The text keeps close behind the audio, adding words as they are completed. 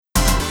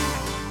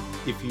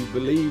If you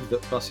believe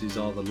that buses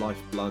are the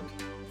lifeblood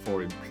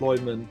for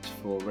employment,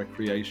 for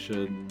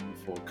recreation,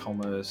 for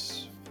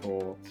commerce,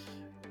 for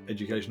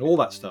education, all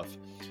that stuff,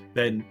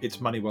 then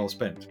it's money well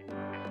spent.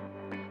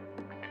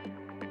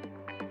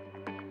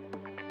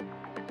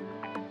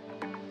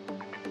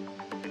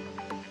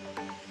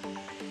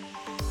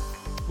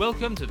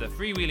 Welcome to the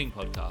Freewheeling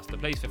Podcast, the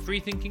place for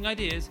free-thinking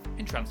ideas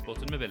in transport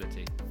and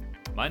mobility.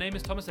 My name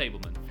is Thomas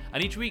Abelman,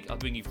 and each week I'll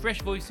bring you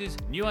fresh voices,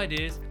 new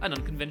ideas, and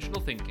unconventional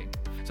thinking.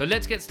 So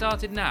let's get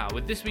started now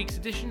with this week's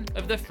edition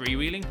of the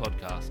Freewheeling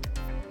Podcast.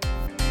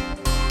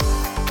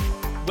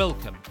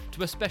 Welcome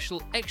to a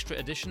special extra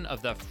edition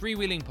of the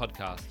Freewheeling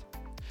Podcast.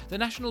 The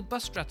National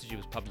Bus Strategy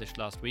was published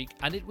last week,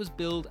 and it was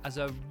billed as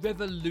a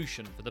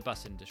revolution for the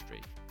bus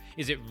industry.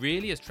 Is it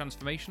really as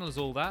transformational as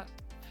all that?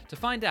 To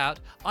find out,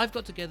 I've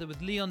got together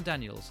with Leon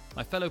Daniels,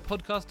 my fellow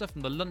podcaster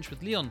from the Lunch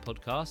with Leon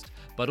podcast,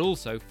 but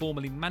also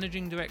formerly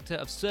Managing Director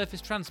of Surface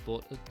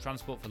Transport at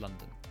Transport for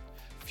London.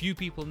 Few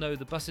people know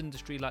the bus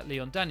industry like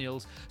Leon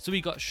Daniels, so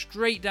we got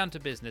straight down to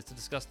business to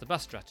discuss the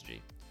bus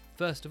strategy.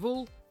 First of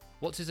all,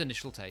 what's his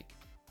initial take?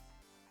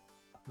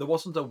 There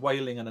wasn't a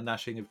wailing and a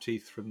gnashing of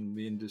teeth from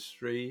the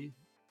industry.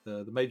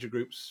 The major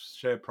groups'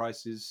 share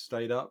prices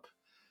stayed up.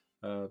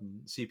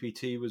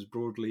 CPT was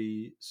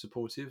broadly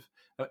supportive.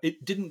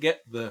 It didn't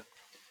get the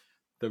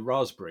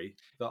raspberry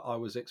that I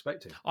was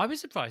expecting. I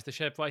was surprised the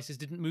share prices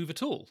didn't move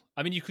at all.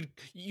 I mean,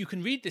 you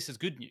can read this as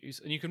good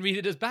news and you can read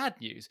it as bad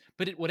news,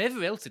 but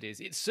whatever else it is,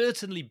 it's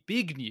certainly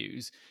big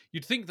news.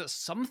 You'd think that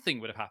something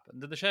would have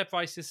happened and the share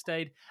prices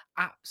stayed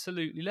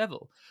absolutely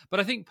level. But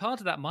I think part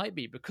of that might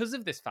be because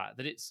of this fact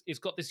that it's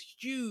got this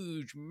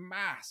huge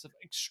mass of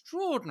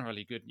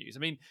extraordinarily good news. I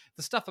mean,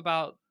 the stuff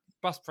about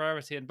bus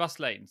priority and bus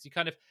lanes, you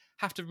kind of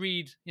have to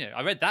read,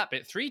 I read that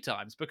bit 3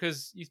 times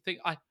because you think,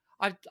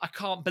 I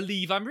can't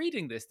believe I'm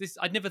reading this.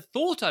 I never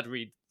thought I'd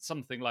read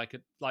something like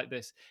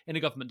this in a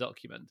government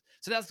document.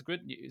 So that's the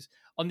good news.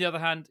 On the other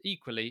hand,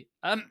 equally,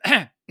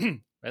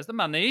 where's the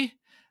money?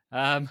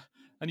 And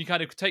you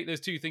kind of take those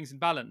two things in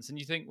balance, and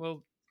you think,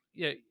 well,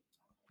 we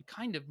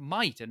kind of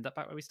might end up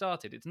back where we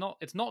started.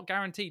 It's not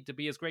guaranteed to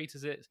be as great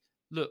as it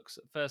looks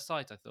at first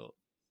sight, I thought.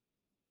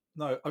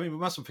 No, I mean, we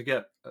mustn't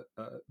forget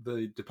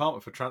the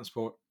Department for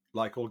Transport,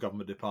 like all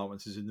government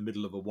departments, is in the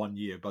middle of a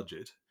 1-year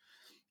budget.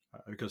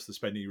 Because the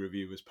spending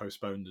review was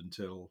postponed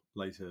until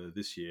later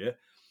this year.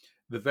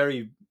 The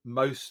very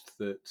most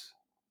that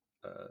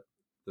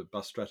the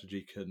bus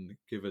strategy can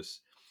give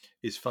us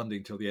is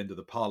funding till the end of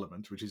the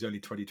Parliament, which is only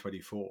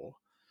 2024,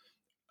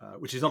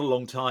 which is not a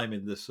long time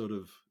in the sort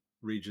of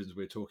regions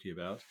we're talking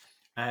about.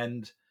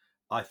 And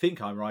I think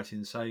I'm right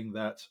in saying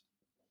that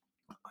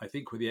I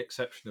think with the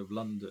exception of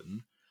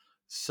London,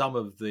 some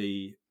of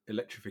the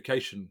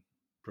electrification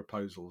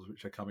proposals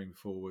which are coming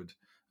forward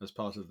as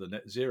part of the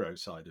net zero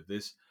side of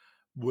this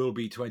will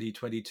be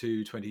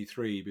 2022,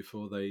 23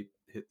 before they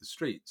hit the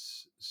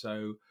streets.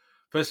 So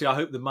firstly, I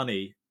hope the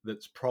money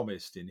that's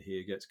promised in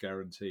here gets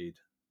guaranteed.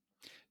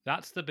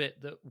 That's the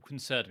bit that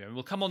concerned me. And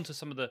we'll come on to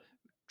some of the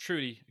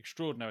truly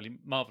extraordinarily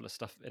marvellous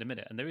stuff in a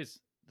minute, and there is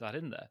that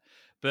in there.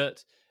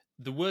 But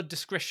the word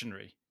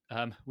discretionary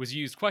was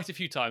used quite a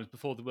few times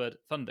before the word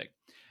funding.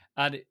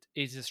 And it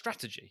is a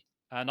strategy.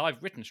 And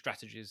I've written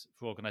strategies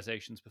for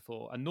organisations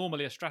before. And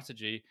normally a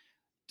strategy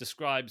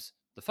describes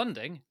the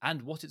funding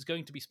and what it's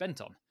going to be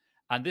spent on.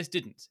 And this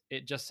didn't.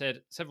 It just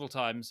said several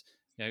times,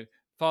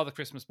 Father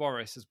Christmas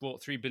Boris has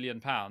brought £3 billion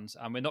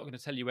and we're not going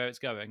to tell you where it's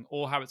going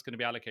or how it's going to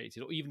be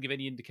allocated or even give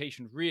any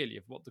indication really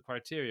of what the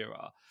criteria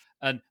are.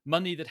 And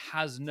money that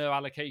has no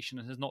allocation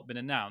and has not been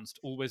announced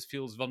always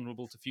feels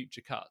vulnerable to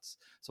future cuts.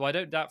 So I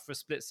don't doubt for a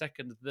split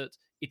second that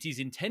it is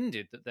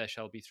intended that there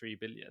shall be £3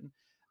 billion.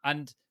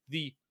 And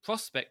the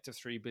prospect of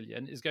 £3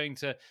 billion is going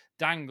to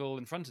dangle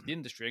in front of the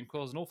industry and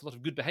cause an awful lot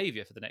of good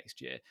behaviour for the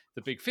next year.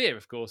 The big fear,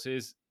 of course,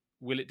 is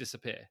will it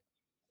disappear?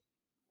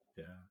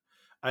 Yeah.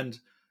 And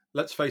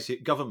let's face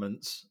it,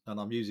 governments, and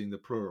I'm using the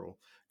plural,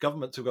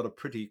 governments have got a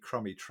pretty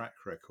crummy track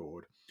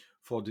record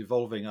for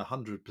devolving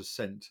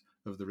 100%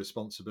 of the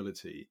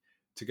responsibility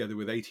together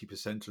with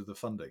 80% of the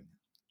funding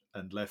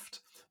and left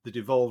the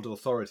devolved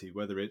authority,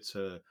 whether it's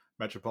a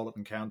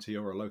metropolitan county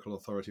or a local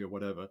authority or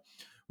whatever,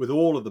 with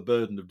all of the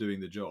burden of doing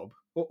the job,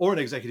 or an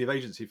executive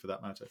agency for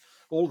that matter,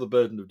 all the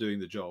burden of doing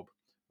the job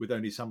with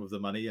only some of the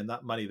money, and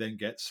that money then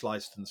gets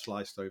sliced and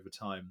sliced over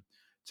time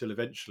till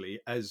eventually,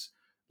 as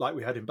like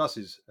we had in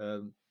buses,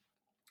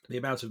 the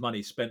amount of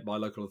money spent by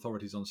local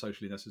authorities on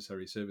socially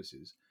necessary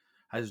services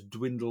has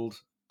dwindled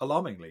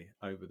alarmingly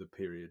over the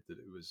period that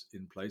it was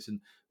in place,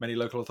 and many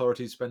local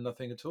authorities spend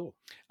nothing at all.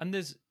 And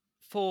there's,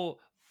 for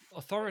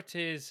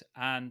authorities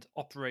and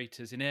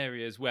operators in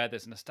areas where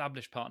there's an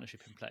established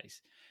partnership in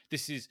place,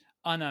 this is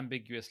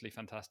unambiguously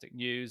fantastic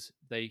news.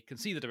 They can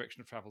see the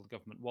direction of travel the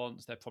government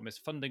wants, they're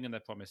promised funding and they're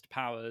promised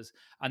powers,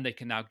 and they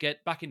can now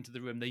get back into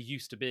the room they're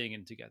used to being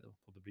in together,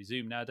 probably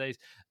Zoom nowadays,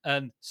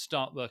 and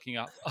start working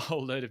up a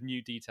whole load of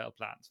new detailed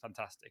plans.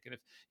 Fantastic. And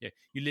if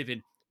you live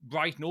in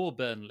Brighton or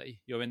Burnley,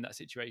 you're in that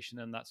situation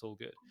and that's all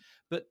good.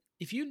 But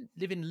if you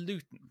live in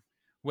Luton,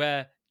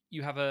 where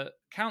you have a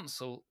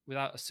council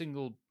without a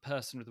single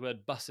person with the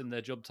word bus in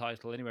their job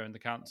title anywhere in the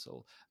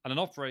council, and an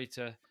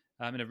operator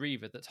in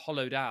Arriva that's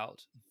hollowed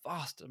out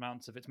vast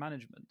amounts of its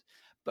management.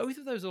 Both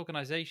of those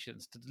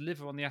organisations, to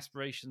deliver on the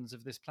aspirations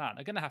of this plan,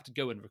 are going to have to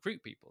go and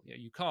recruit people.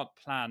 You can't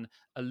plan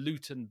a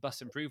Luton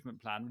bus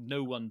improvement plan with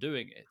no one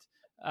doing it.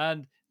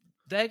 And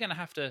they're going to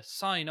have to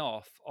sign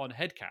off on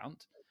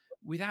headcount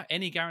without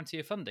any guarantee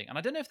of funding. And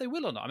I don't know if they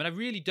will or not. I mean, I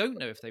really don't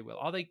know if they will.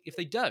 Are they? If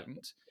they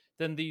don't,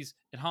 then these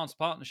enhanced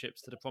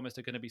partnerships that are promised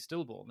are going to be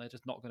stillborn. They're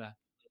just not going to.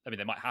 I mean,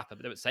 they might happen,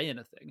 but they won't say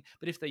anything.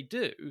 But if they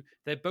do,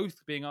 they're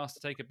both being asked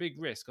to take a big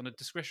risk on a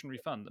discretionary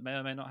fund that may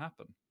or may not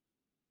happen.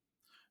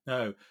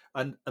 No,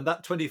 and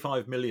that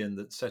 25 million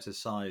that's set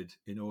aside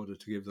in order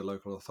to give the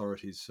local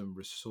authorities some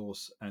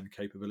resource and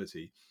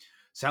capability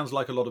sounds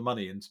like a lot of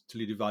money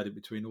until you divide it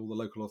between all the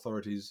local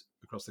authorities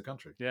across the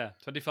country. Yeah,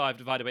 25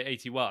 divided by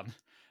 81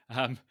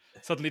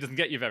 suddenly doesn't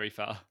get you very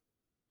far.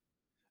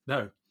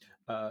 No.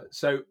 And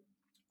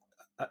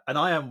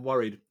I am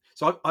worried.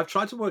 So I've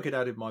tried to work it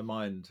out in my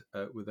mind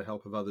with the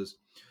help of others,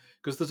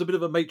 because there's a bit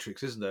of a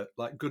matrix, isn't there?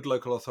 Like good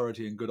local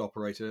authority and good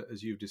operator,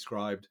 as you've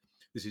described.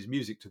 This is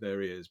music to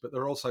their ears. But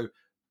there are also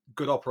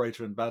good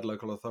operator and bad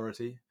local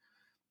authority,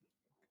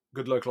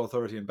 good local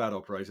authority and bad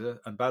operator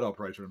and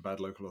bad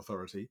local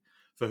authority,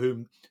 for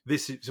whom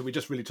this is. So we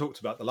just really talked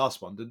about the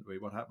last one, didn't we?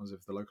 What happens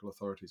if the local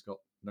authority's got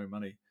no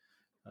money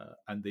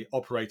and the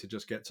operator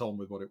just gets on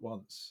with what it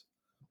wants?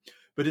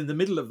 But in the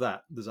middle of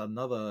that, there's a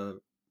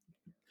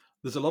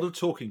lot of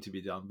talking to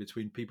be done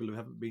between people who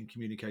haven't been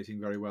communicating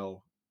very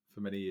well for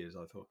many years,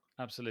 I thought.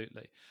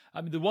 Absolutely.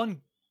 I mean,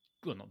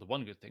 not the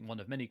one good thing, one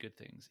of many good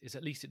things, is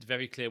at least it's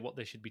very clear what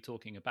they should be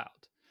talking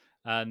about.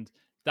 And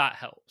that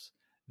helps.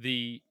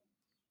 The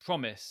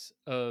promise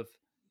of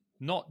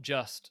not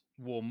just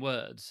warm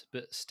words,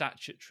 but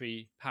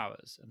statutory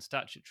powers and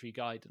statutory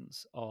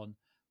guidance on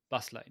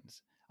bus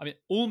lanes. I mean,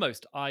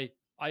 almost I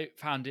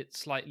found it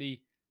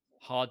slightly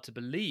hard to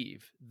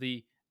believe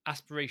the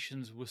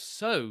aspirations were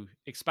so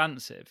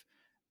expansive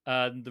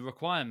and the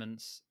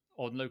requirements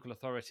on local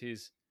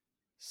authorities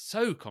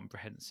so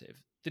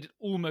comprehensive that it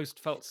almost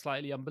felt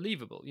slightly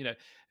unbelievable.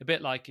 A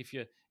bit like if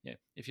your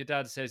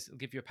dad says he'll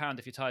give you £1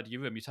 if you're tired of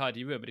your room, you're tired of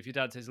your room. But if your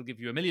dad says he'll give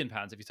you £1 million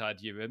if you're tired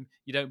of your room,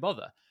 you don't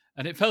bother.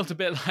 And it felt a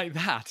bit like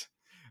that.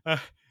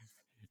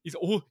 It's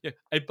all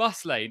a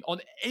bus lane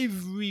on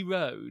every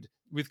road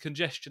with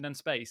congestion and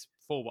space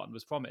for one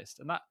was promised,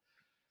 and that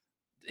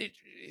it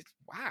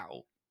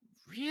wow,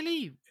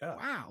 really, Yeah.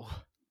 wow.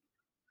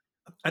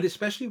 And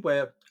especially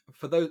where,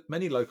 for those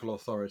many local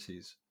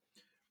authorities,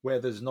 where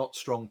there's not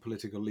strong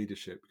political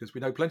leadership, because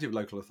we know plenty of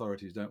local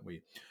authorities, don't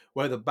we,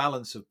 where the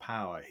balance of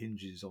power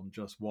hinges on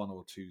just one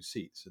or two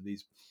seats, and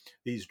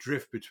these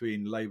drift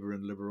between Labour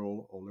and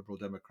Liberal, or Liberal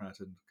Democrat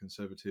and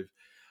Conservative,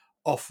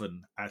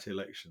 often at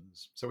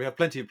elections. So we have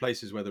plenty of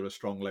places where there are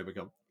strong Labour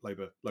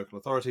local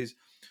authorities,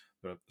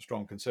 there are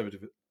strong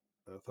Conservative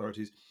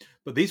authorities,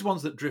 but these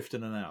ones that drift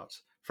in and out,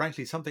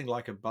 frankly, something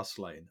like a bus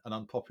lane, an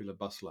unpopular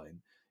bus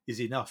lane, is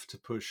enough to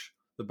push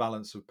the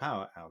balance of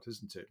power out,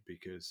 isn't it?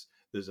 Because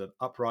there's an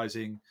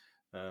uprising,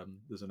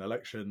 there's an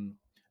election,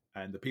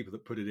 and the people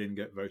that put it in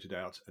get voted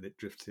out, and it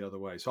drifts the other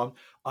way. So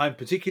I'm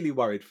particularly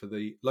worried for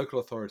the local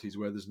authorities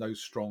where there's no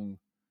strong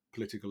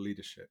political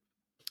leadership.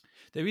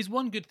 There is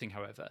one good thing,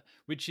 however,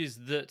 which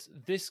is that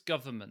this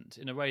government,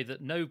 in a way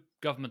that no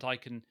government I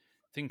can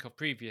think of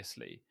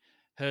previously,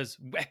 has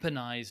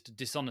weaponized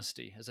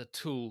dishonesty as a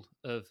tool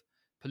of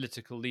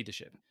political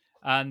leadership.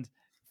 And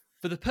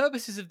for the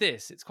purposes of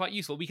this, it's quite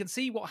useful. We can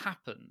see what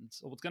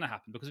happens, or what's going to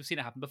happen, because we've seen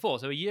it happen before.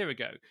 So a year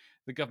ago,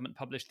 the government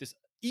published this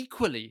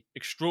equally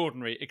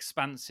extraordinary,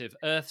 expansive,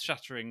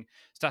 earth-shattering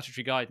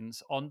statutory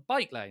guidance on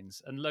bike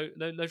lanes and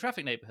low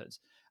traffic neighbourhoods.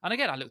 And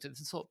again, I looked at this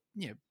and thought,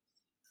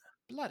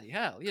 bloody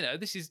hell,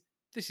 this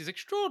is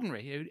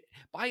extraordinary.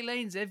 Bike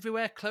lanes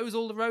everywhere, close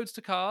all the roads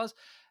to cars.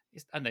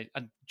 And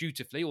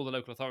dutifully, all the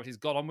local authorities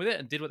got on with it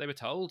and did what they were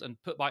told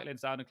and put bike lanes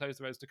down and closed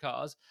the roads to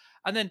cars.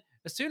 And then,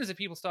 as soon as the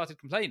people started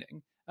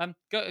complaining,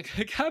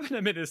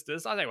 cabinet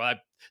ministers, I think, well,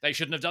 they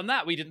shouldn't have done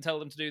that. We didn't tell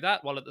them to do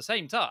that. While at the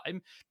same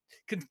time,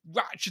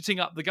 ratcheting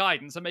up the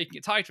guidance and making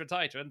it tighter and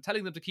tighter and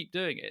telling them to keep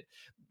doing it.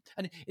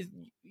 And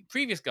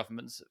previous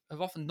governments have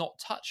often not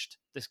touched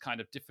this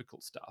kind of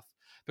difficult stuff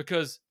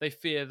because they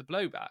fear the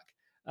blowback.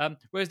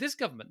 Whereas this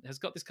government has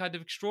got this kind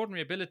of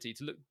extraordinary ability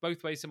to look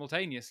both ways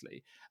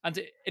simultaneously and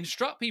to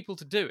instruct people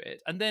to do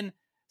it and then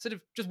sort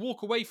of just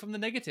walk away from the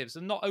negatives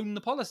and not own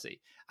the policy.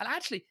 And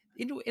actually,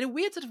 in a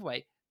weird sort of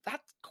way,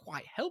 that's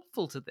quite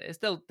helpful to this.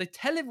 They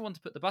tell everyone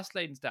to put the bus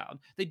lanes down.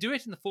 They do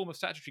it in the form of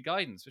statutory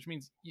guidance, which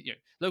means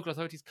local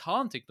authorities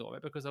can't ignore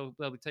it because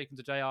they'll be taken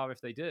to JR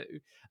if they do.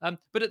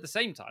 But at the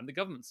same time, the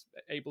government's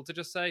able to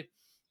just say,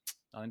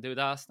 nothing to do with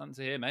us, nothing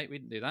to hear, mate. We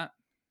didn't do that.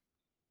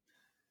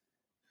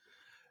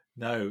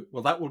 No,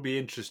 well, that will be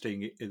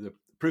interesting. The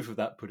proof of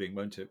that pudding,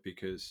 won't it?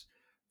 Because,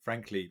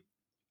 frankly,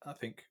 I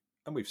think,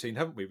 and we've seen,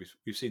 haven't we?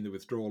 We've seen the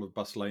withdrawal of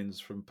bus lanes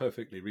from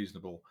perfectly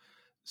reasonable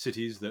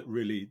cities that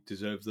really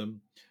deserve them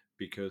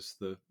because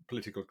the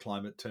political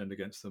climate turned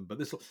against them. But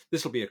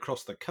this will be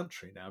across the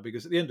country now,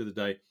 because at the end of the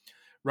day,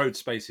 road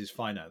space is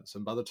finance,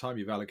 and by the time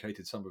you've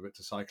allocated some of it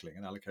to cycling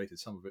and allocated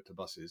some of it to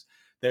buses,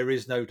 there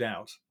is no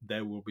doubt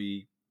there will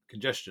be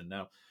congestion.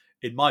 Now,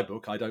 in my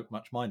book, I don't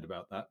much mind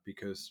about that,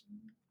 because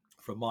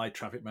from my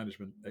traffic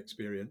management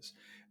experience,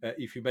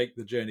 if you make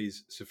the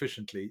journeys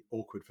sufficiently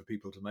awkward for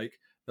people to make,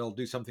 they'll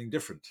do something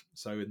different.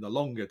 So in the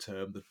longer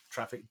term, the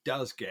traffic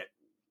does get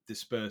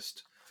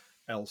dispersed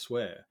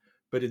elsewhere.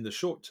 But in the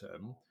short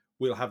term,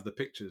 we'll have the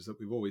pictures that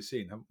we've always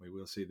seen, haven't we?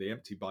 We'll see the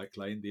empty bike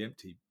lane, the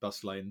empty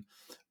bus lane,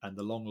 and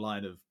the long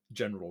line of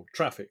general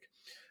traffic.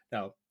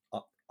 Now,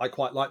 I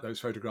quite like those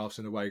photographs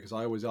in a way, because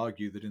I always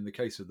argue that in the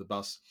case of the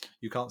bus,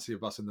 you can't see a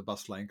bus in the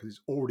bus lane because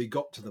it's already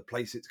got to the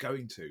place it's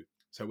going to.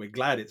 So we're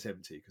glad it's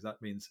empty, because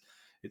that means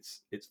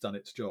it's done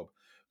its job.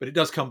 But it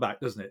does come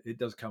back, doesn't it? It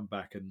does come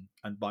back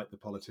and bite the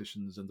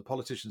politicians, and the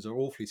politicians are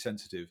awfully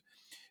sensitive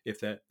if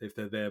they're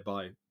there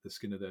by the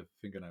skin of their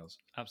fingernails.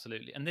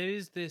 Absolutely. And there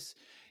is this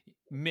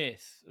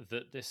myth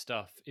that this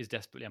stuff is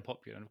desperately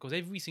unpopular. And of course,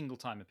 every single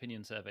time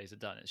opinion surveys are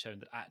done, it's shown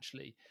that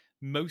actually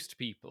most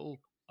people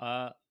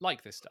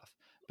like this stuff,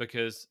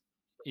 because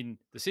in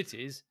the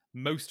cities,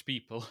 most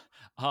people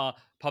are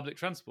public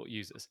transport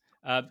users.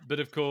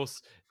 But of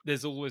course,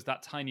 there's always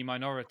that tiny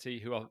minority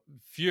who are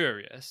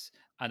furious,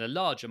 and a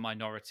larger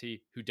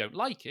minority who don't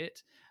like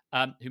it,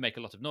 who make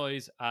a lot of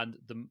noise, and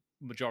the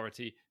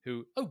majority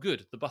who, oh,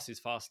 good, the bus is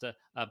faster.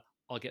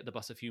 I'll get the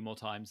bus a few more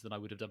times than I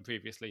would have done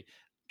previously,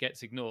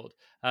 gets ignored.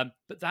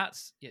 But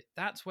that's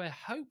where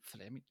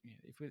hopefully, I mean,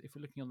 if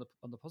we're looking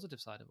on the positive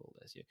side of all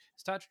this,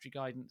 statutory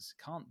guidance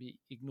can't be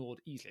ignored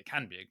easily. It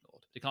can be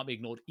ignored, but it can't be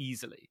ignored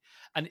easily,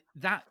 and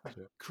that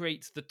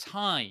creates the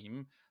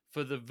time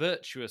for the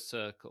virtuous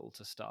circle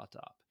to start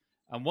up.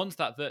 And once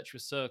that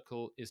virtuous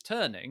circle is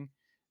turning,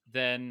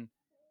 then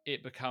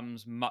it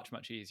becomes much,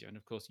 much easier. And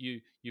of course,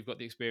 you've got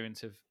the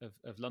experience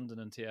of London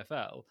and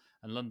TfL,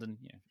 and London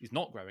is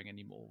not growing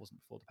anymore, wasn't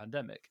before the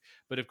pandemic.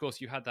 But of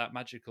course, you had that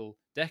magical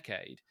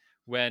decade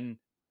when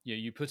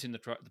you put in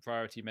the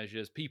priority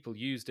measures, people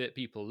used it,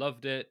 people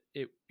loved it.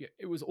 It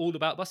was all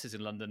about buses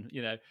in London,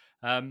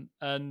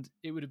 and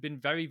it would have been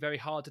very, very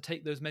hard to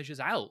take those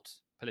measures out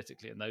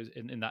politically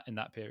in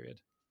that period.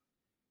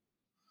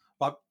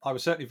 I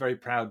was certainly very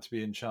proud to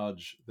be in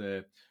charge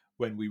there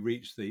when we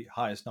reached the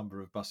highest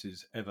number of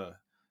buses ever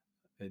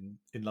in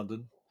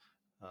London.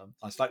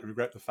 I slightly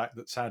regret the fact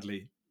that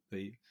sadly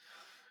the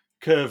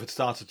curve had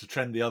started to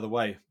trend the other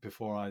way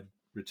before I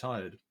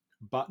retired.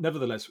 But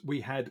nevertheless,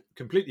 we had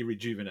completely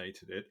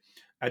rejuvenated it.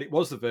 And it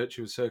was the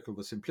virtuous circle,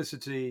 the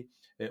simplicity,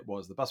 it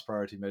was the bus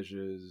priority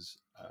measures,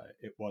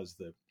 it was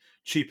the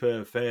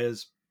cheaper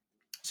fares,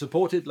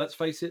 supported, let's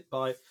face it,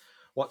 by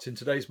what's in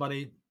today's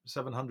money,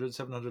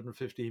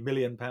 750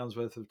 million pounds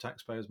worth of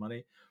taxpayers'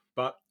 money.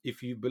 But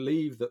if you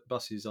believe that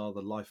buses are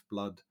the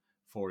lifeblood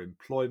for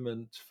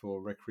employment, for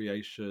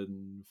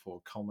recreation, for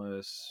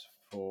commerce,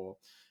 for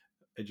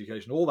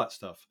education, all that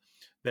stuff,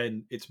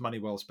 then it's money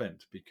well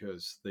spent,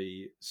 because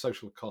the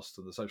social cost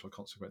and the social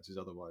consequences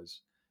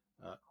otherwise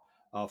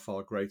are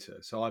far greater.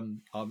 So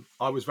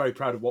I was very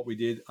proud of what we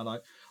did,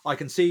 and I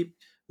can see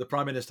the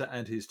Prime Minister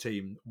and his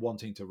team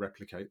wanting to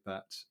replicate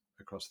that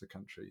across the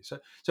country. So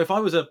if I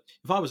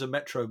was a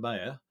metro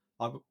mayor,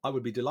 I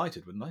would be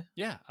delighted, wouldn't I?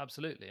 Yeah,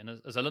 absolutely.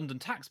 And as a London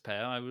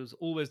taxpayer, I was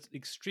always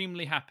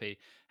extremely happy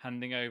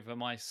handing over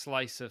my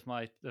slice of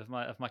my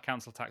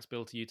council tax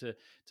bill to you to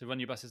run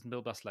your buses and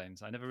build bus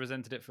lanes. I never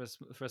resented it for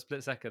a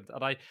split second.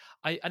 And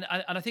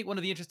I think one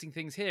of the interesting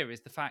things here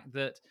is the fact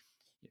that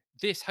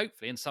this,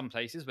 hopefully, in some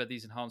places where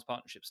these enhanced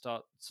partnerships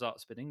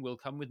start spinning, will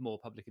come with more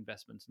public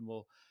investment and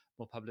more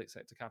public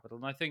sector capital.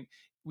 And I think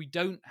we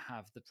don't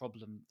have the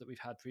problem that we've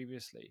had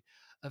previously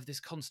of this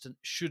constant,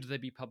 should they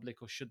be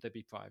public or should they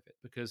be private?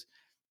 Because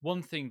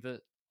one thing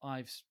that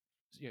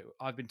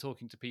I've been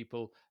talking to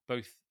people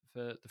both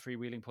for the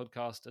Freewheeling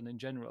podcast and in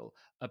general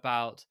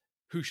about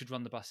who should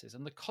run the buses,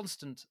 and the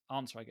constant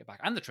answer I get back,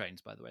 and the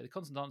trains, by the way, the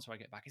constant answer I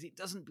get back is it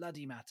doesn't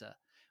bloody matter.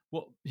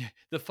 What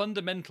the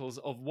fundamentals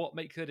of what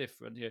makes a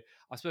difference.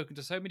 I've spoken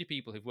to so many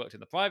people who've worked in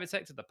the private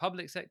sector, the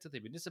public sector, the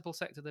municipal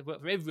sector. They've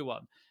worked for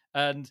everyone,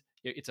 and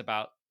it's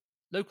about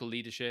local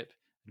leadership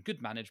and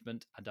good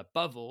management, and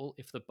above all,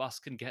 if the bus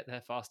can get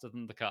there faster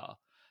than the car.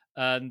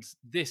 And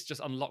this just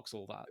unlocks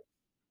all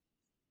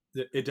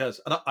that. It does,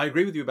 and I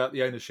agree with you about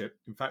the ownership.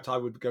 In fact, I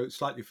would go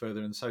slightly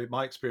further and say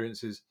my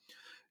experience is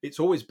it's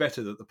always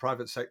better that the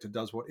private sector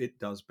does what it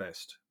does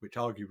best, which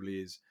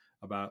arguably is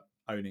about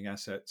owning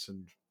assets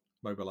and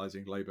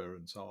mobilizing labor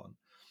and so on.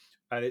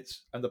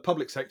 And the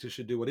public sector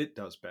should do what it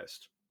does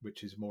best,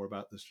 which is more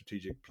about the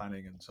strategic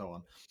planning and so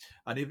on.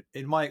 And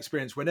in my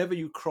experience, whenever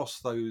you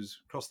cross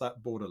that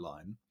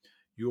borderline,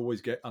 you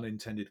always get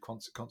unintended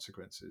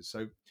consequences.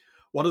 So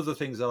one of the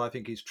things that I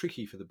think is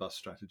tricky for the bus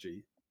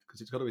strategy,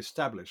 because it's got to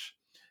establish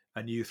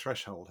a new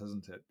threshold,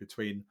 hasn't it,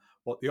 between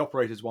what the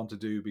operators want to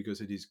do because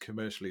it is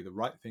commercially the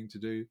right thing to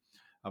do,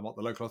 and what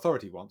the local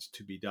authority wants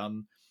to be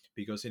done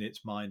because in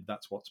its mind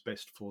that's what's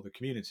best for the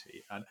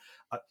community. And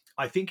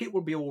I think it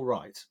will be all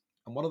right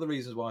And one of the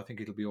reasons why I think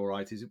it'll be all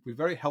right is we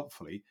very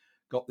helpfully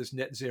got this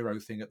net zero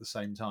thing at the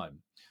same time.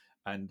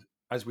 And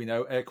as we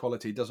know, air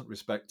quality doesn't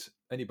respect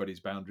anybody's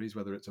boundaries,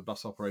 whether it's a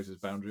bus operator's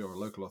boundary or a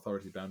local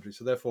authority boundary.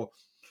 So therefore,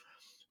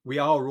 we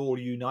are all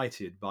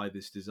united by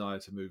this desire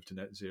to move to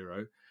net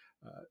zero.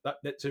 That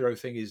net zero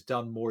thing is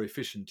done more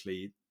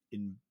efficiently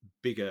in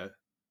bigger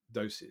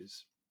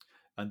doses.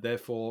 And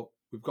therefore,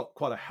 we've got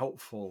quite a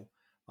helpful,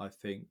 I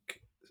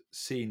think,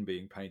 scene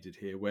being painted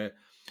here where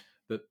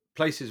the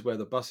places where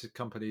the bus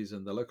companies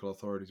and the local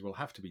authorities will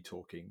have to be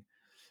talking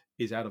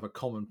is out of a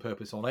common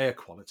purpose on air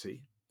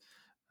quality.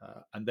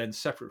 And then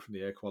separate from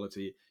the air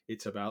quality,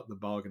 it's about the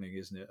bargaining,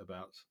 isn't it?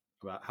 About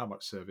how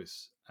much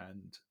service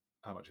and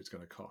how much it's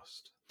going to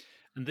cost.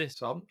 And this,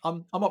 So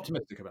I'm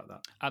optimistic about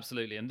that.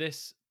 absolutely, and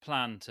this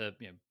plan to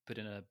put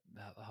in a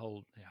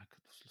whole,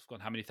 I've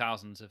forgotten how many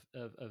thousands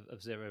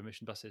of zero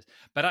emission buses,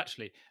 but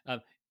actually,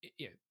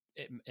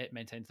 it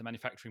maintains the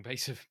manufacturing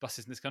base of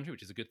buses in this country,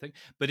 which is a good thing.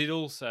 But it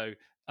also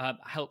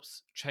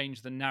helps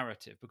change the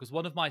narrative, because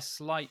one of my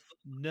slight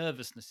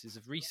nervousnesses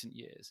of recent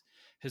years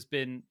has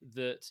been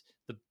that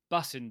the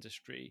bus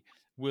industry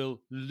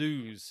will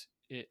lose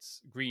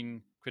its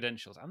green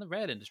credentials, and the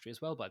rail industry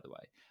as well, by the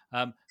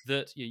way.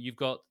 That you've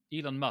got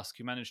Elon Musk,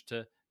 who managed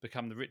to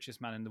become the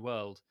richest man in the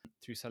world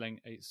through selling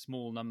a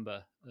small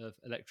number of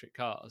electric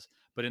cars,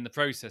 but in the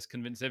process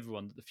convince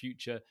everyone that the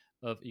future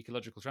of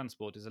ecological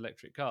transport is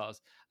electric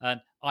cars. And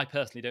I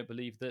personally don't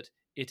believe that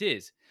it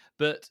is.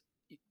 But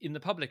in the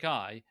public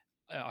eye,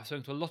 I've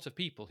spoken to a lot of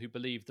people who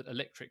believe that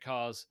electric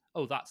cars,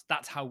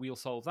 that's how we'll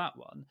solve that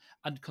one.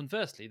 And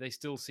conversely, they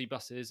still see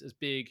buses as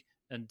big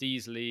and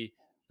diesely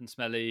and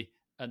smelly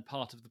and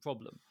part of the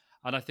problem.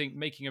 And I think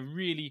making a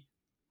really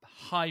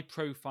high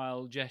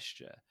profile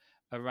gesture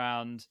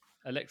around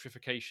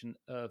electrification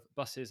of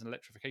buses and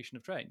electrification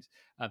of trains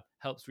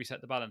helps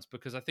reset the balance,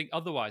 because I think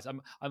otherwise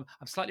I'm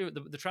slightly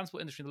the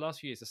transport industry in the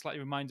last few years has slightly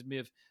reminded me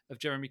of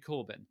Jeremy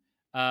Corbyn,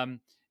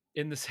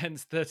 in the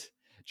sense that,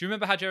 do you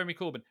remember how Jeremy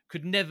Corbyn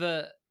could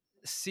never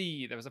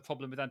see there was a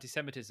problem with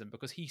anti-Semitism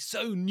because he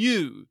so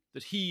knew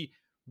that he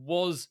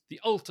was the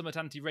ultimate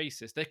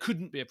anti-racist? There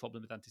couldn't be a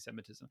problem with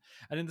anti-Semitism.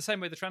 And in the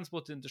same way, the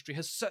transport industry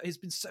has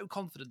been so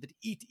confident that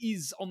it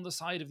is on the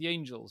side of the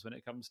angels when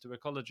it comes to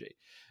ecology,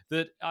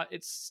 that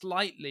it's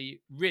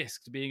slightly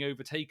risked being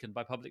overtaken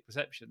by public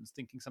perceptions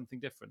thinking something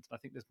different. And I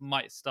think this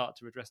might start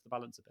to redress the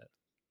balance a bit.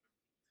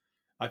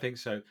 I think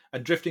so.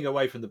 And drifting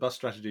away from the bus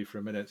strategy for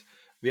a minute,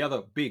 the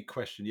other big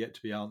question yet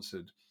to be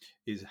answered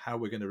is how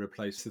we're going to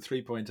replace the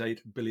 £3.8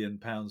 billion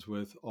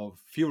worth of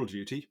fuel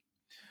duty,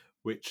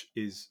 which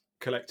is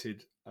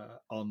collected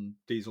on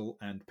diesel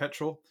and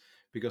petrol,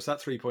 because that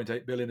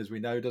 3.8 billion, as we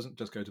know, doesn't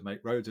just go to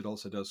make roads, it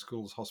also does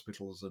schools,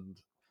 hospitals,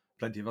 and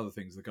plenty of other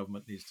things the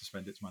government needs to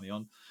spend its money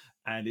on.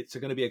 And it's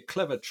going to be a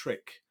clever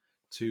trick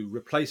to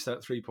replace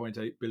that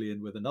 3.8 billion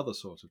with another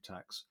sort of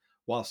tax,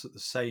 whilst at the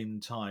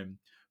same time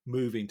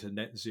moving to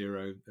net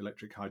zero,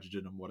 electric,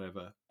 hydrogen, and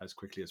whatever as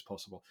quickly as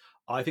possible.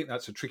 I think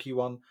that's a tricky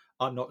one.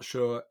 I'm not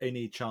sure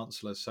any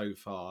chancellor so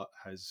far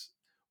has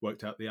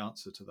worked out the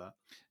answer to that.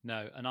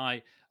 No, and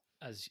I,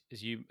 as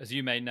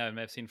you may know and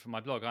may have seen from my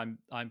blog,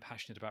 I'm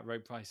passionate about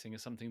road pricing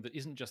as something that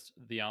isn't just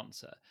the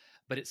answer,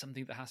 but it's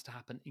something that has to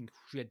happen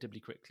incredibly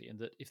quickly. And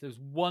that if there's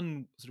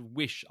one sort of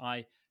wish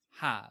I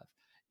have,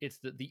 it's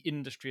that the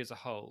industry as a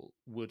whole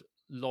would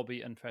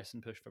lobby and press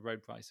and push for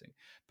road pricing,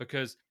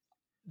 because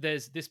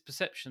there's this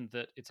perception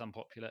that it's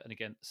unpopular, and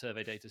again,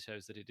 survey data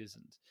shows that it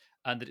isn't,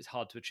 and that it's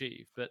hard to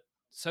achieve. But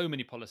so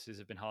many policies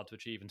have been hard to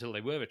achieve until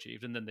they were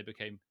achieved, and then they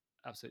became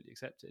absolutely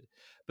accepted.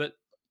 But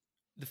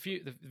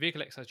the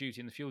vehicle excise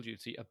duty and the fuel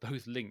duty are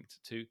both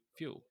linked to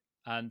fuel,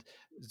 and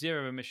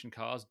zero emission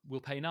cars will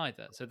pay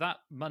neither. So that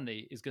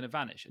money is going to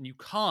vanish, and you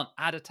can't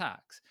add a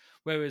tax.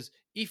 Whereas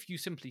if you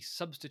simply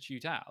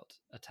substitute out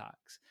a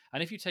tax,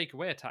 and if you take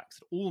away a tax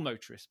that all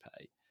motorists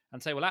pay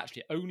and say, well,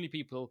 actually, only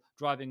people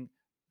driving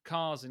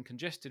cars in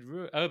congested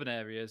urban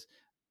areas,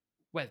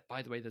 where,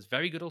 by the way, there's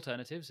very good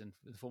alternatives in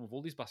the form of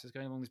all these buses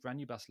going along these brand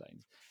new bus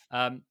lanes,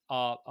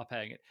 are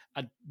paying it.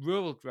 And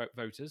rural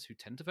voters, who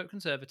tend to vote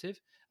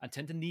Conservative and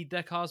tend to need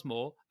their cars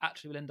more,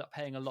 actually will end up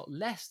paying a lot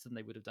less than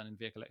they would have done in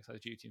vehicle excise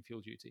duty and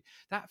fuel duty.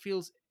 That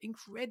feels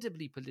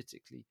incredibly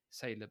politically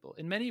saleable.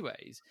 In many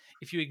ways,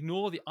 if you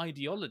ignore the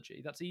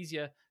ideology, that's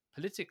easier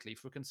politically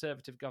for a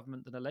Conservative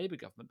government than a Labour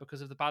government, because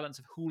of the balance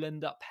of who'll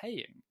end up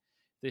paying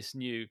these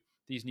new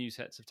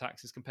sets of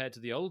taxes compared to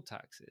the old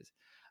taxes.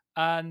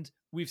 And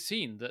we've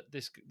seen that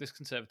this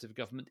Conservative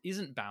government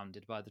isn't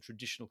bounded by the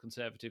traditional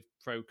Conservative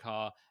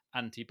pro-car,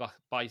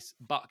 anti-bus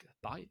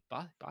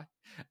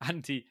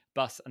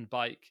and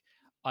bike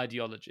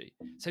ideology.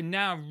 So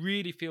now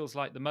really feels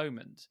like the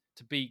moment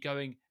to be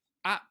going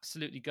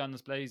absolutely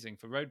guns blazing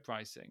for road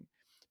pricing.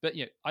 But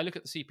I look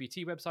at the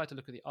CPT website, I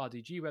look at the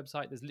RDG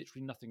website, there's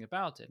literally nothing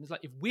about it. And it's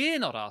like, if we're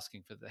not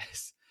asking for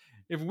this,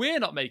 if we're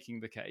not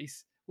making the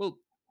case, well,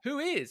 who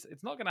is?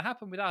 It's not going to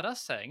happen without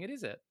us saying it,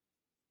 is it?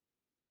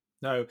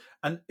 No,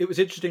 and it was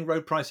interesting.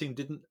 Road pricing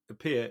didn't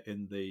appear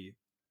in the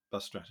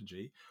bus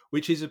strategy,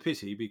 which is a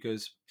pity,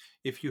 because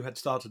if you had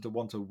started to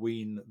want to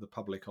wean the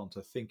public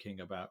onto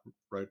thinking about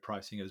road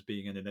pricing as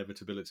being an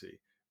inevitability,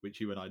 which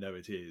you and I know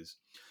it is,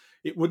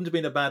 it wouldn't have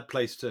been a bad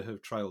place to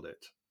have trailed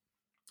it,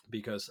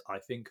 because I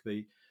think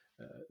there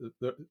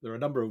are a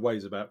number of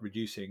ways about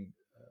reducing.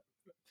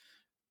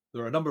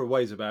 There are a number of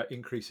ways about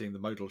increasing the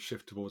modal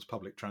shift towards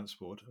public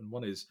transport, and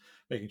one is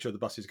making sure the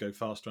buses go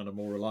faster and are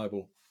more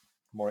reliable,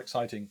 more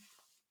exciting,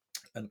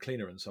 and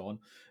cleaner, and so on.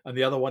 And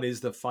the other one is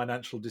the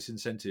financial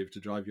disincentive to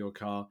drive your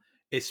car,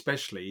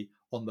 especially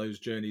on those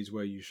journeys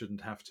where you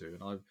shouldn't have to.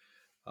 And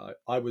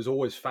I was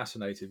always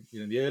fascinated,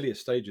 in the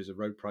earliest stages of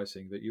road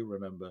pricing that you'll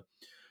remember,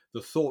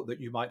 the thought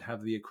that you might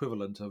have the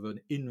equivalent of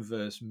an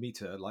inverse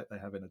meter like they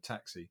have in a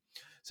taxi.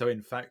 So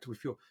in fact,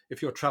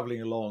 if you're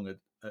traveling along at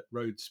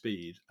road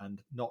speed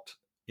and not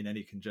in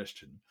any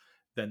congestion,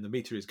 then the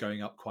meter is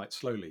going up quite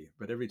slowly.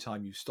 But every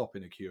time you stop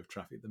in a queue of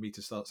traffic, the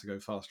meter starts to go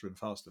faster and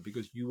faster,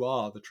 because you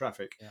are the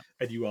traffic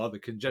and you are the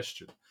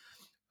congestion.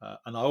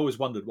 And I always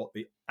wondered what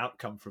the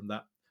outcome from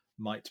that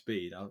might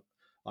be. Now,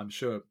 I'm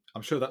sure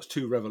that's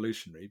too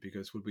revolutionary,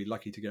 because we'd be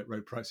lucky to get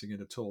road pricing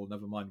in at all,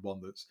 never mind one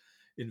that's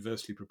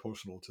inversely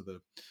proportional to the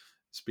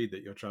speed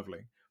that you're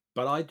traveling.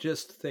 But I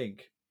just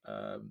think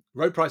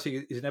road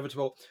pricing is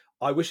inevitable.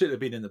 I wish it had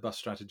been in the bus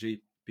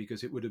strategy,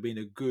 because it would have been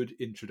a good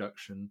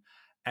introduction,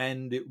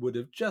 and it would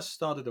have just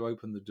started to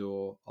open the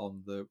door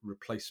on the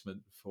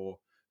replacement for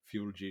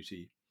fuel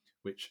duty,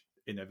 which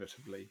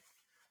inevitably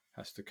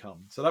has to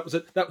come. So that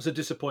was a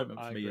disappointment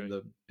for me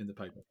in the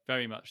paper.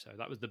 Very much so.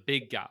 That was the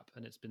big gap,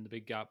 and it's been the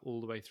big gap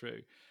all the way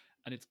through.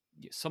 And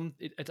it's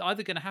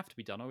either going to have to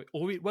be done,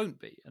 or it won't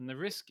be. And the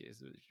risk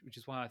is, which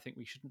is why I think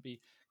we shouldn't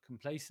be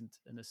complacent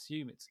and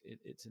assume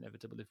it's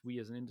inevitable if we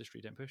as an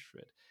industry don't push for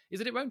it, is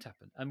that it won't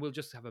happen, and we'll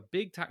just have a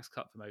big tax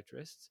cut for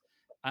motorists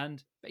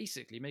and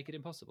basically make it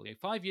impossible.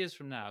 5 years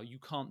from now, you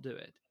can't do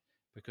it,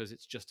 because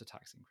it's just a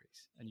tax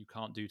increase, and you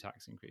can't do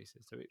tax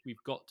increases. So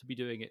we've got to be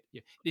doing it.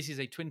 This is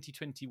a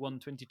 2021,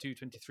 22,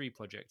 23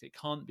 project. It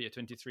can't be a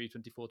 23,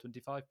 24,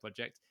 25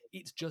 project.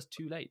 It's just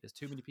too late. There's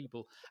too many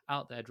people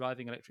out there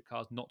driving electric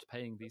cars not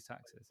paying these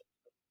taxes.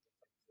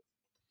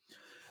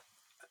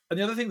 And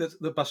the other thing that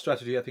the bus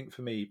strategy, I think,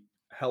 for me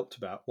helped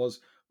about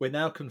was we're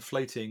now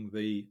conflating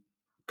the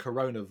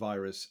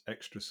coronavirus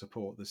extra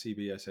support, the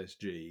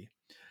CBSSG,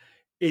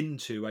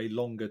 into a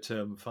longer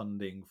term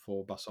funding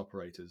for bus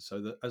operators, so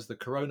that as the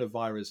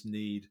coronavirus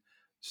need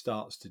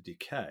starts to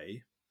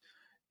decay,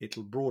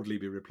 it'll broadly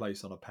be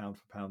replaced on a pound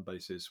for pound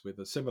basis with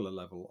a similar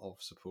level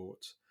of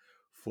support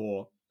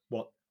for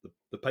what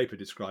the paper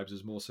describes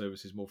as more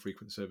services, more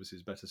frequent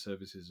services, better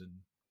services, and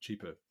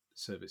cheaper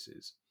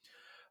services.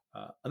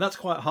 And that's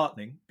quite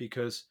heartening,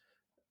 because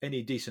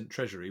any decent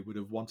treasury would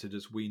have wanted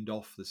us weaned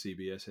off the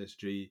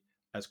CBSSG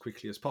as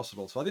quickly as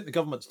possible. So I think the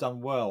government's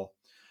done well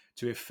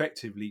to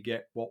effectively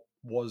get what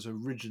was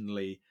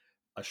originally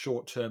a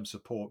short-term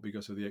support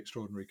because of the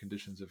extraordinary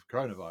conditions of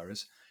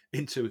coronavirus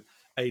into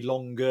a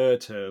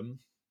longer-term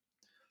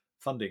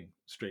funding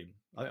stream.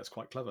 I think that's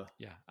quite clever.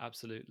 Yeah,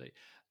 absolutely.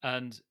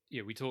 And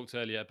we talked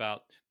earlier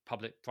about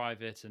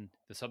public-private and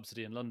the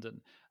subsidy in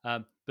London,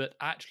 but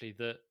actually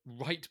the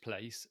right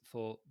place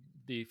for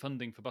the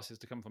funding for buses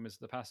to come from is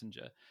the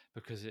passenger,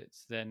 because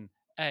it's then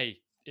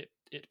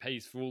it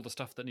pays for all the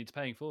stuff that needs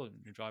paying for,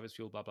 drivers,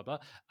 fuel, blah blah blah,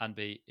 and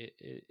B,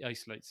 it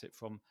isolates it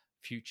from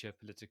future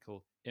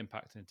political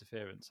impact and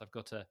interference.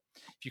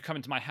 If you come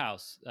into my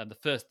house, the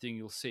first thing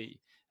you'll see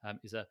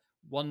is a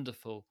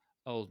wonderful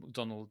old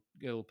McDonnell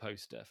Gill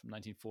poster from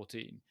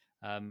 1914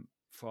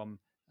 from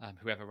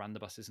whoever ran the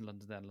buses in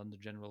London then, London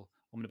General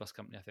Omnibus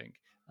Company, I think.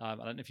 I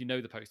don't know if you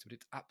know the poster, but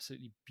it's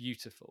absolutely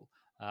beautiful.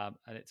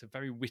 And it's a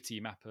very witty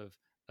map of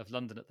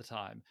London at the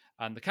time.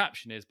 And the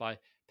caption is, by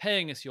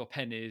paying us your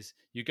pennies,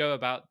 you go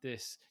about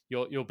this,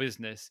 your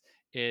business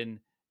in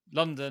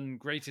London,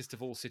 greatest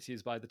of all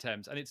cities by the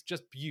Thames. And it's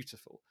just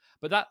beautiful.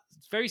 But that's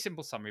very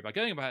simple summary. By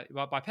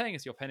paying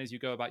us your pennies, you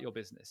go about your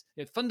business.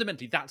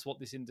 Fundamentally, that's what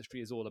this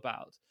industry is all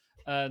about.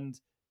 And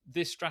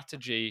this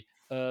strategy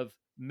of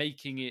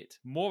making it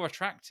more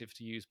attractive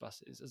to use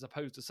buses as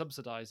opposed to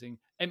subsidizing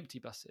empty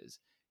buses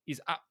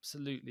is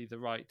absolutely the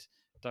right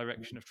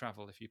direction of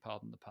travel, if you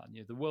pardon the pun.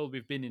 The world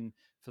we've been in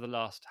for the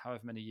last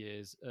however many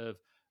years of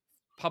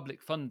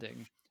public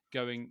funding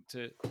going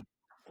to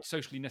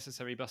socially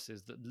necessary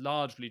buses that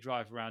largely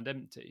drive around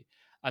empty,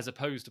 as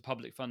opposed to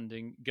public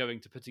funding going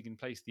to putting in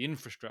place the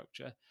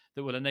infrastructure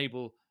that will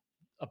enable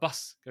a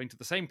bus going to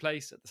the same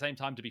place at the same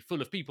time to be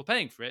full of people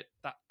paying for it.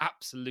 That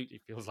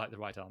absolutely feels like the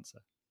right answer.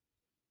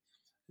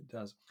 It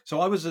does.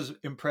 So I was as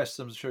impressed,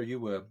 I'm sure you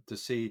were, to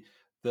see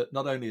that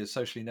not only are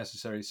socially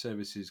necessary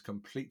services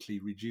completely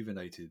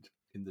rejuvenated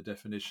in the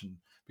definition,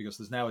 because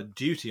there's now a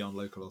duty on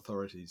local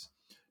authorities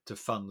to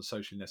fund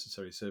socially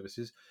necessary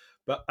services,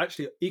 but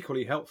actually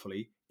equally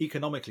helpfully,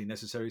 economically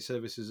necessary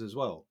services as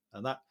well.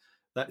 And that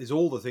is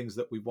all the things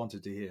that we've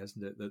wanted to hear,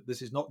 hasn't it? That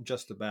this is not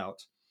just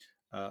about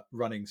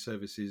running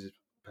services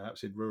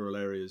perhaps in rural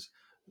areas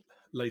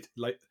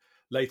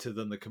later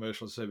than the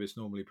commercial service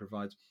normally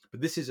provides, but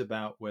this is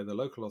about where the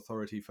local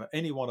authority, for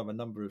any one of a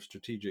number of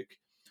strategic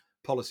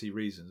policy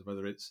reasons,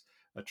 whether it's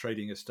a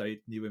trading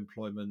estate, new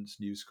employment,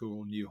 new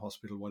school, new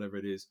hospital, whatever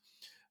it is,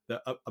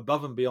 that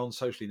above and beyond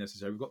socially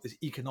necessary, we've got this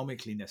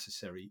economically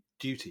necessary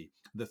duty.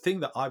 The thing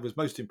that I was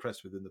most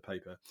impressed with in the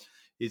paper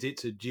is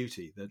it's a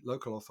duty. The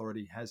local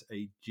authority has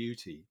a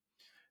duty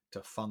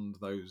to fund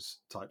those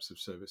types of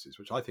services,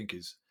 which I think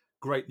is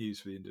great news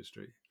for the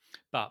industry.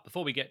 But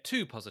before we get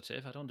too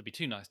positive, I don't want to be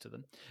too nice to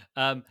them.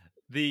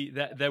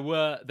 There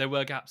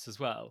were gaps as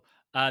well,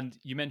 and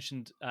you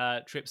mentioned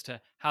trips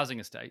to housing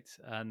estates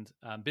and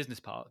business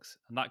parks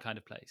and that kind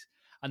of place.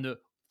 And the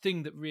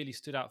thing that really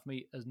stood out for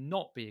me as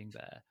not being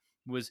there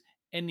was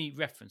any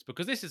reference,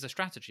 because this is a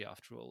strategy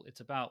after all. It's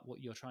about what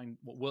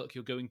work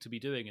you're going to be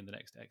doing in the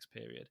next X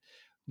period.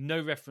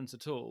 No reference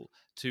at all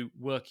to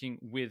working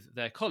with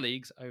their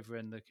colleagues over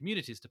in the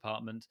communities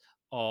department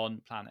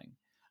on planning.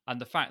 And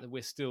the fact that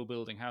we're still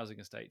building housing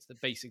estates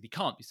that basically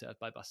can't be served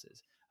by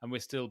buses, and we're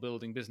still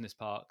building business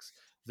parks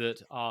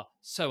that are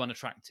so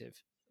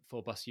unattractive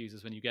for bus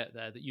users when you get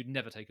there that you'd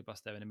never take a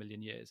bus there in a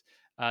million years,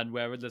 and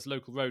where there's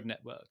local road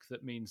network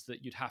that means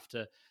that you'd have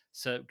to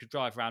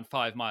drive around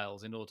 5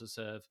 miles in order to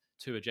serve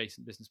 2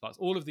 adjacent business parks.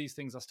 All of these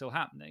things are still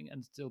happening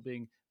and still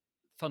being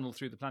funneled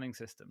through the planning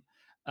system,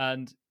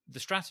 and the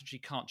strategy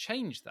can't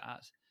change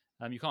that.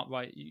 You can't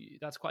write.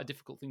 That's quite a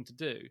difficult thing to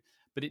do,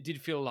 but it did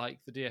feel like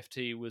the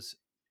DFT was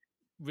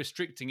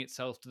restricting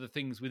itself to the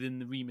things within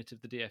the remit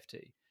of the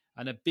DFT.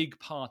 And a big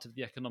part of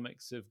the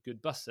economics of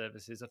good bus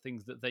services are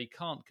things that they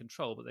can't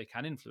control, but they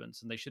can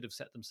influence, and they should have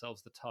set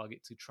themselves the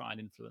target to try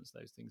and influence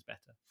those things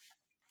better.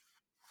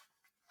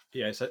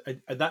 Yes,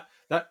 and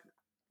that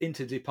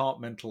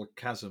interdepartmental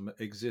chasm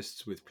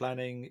exists with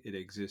planning, it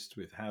exists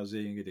with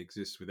housing, it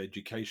exists with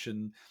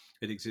education,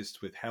 it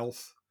exists with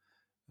health.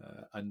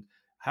 And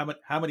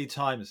how many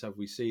times have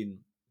we seen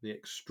the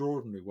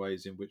extraordinary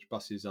ways in which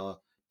buses are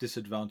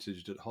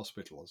disadvantaged at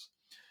hospitals,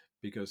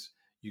 because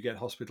you get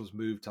hospitals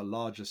moved to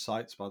larger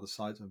sites by the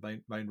sides of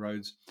main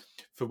roads,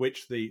 for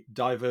which the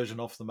diversion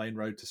off the main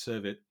road to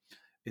serve it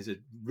is a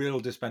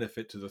real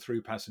disbenefit to the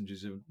through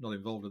passengers who are not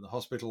involved in the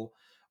hospital,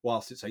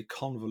 whilst it's a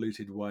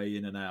convoluted way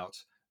in and out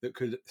that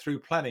could, through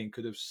planning,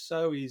 could have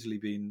so easily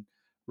been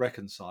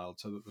reconciled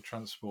so that the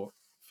transport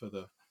for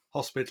the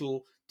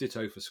hospital,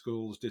 ditto for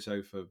schools,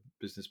 ditto for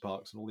business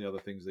parks and all the other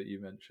things that you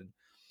mentioned,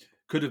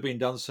 could have been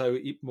done so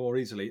more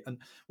easily. And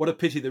what a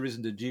pity there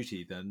isn't a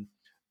duty then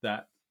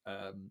that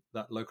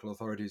that local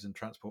authorities and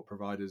transport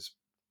providers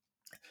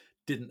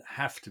didn't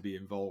have to be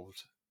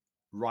involved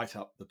right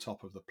up the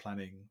top of the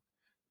planning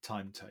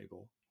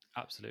timetable.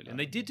 Absolutely, and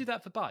they did do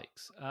that for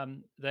bikes.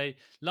 They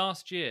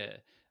last year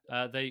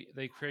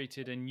they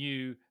created a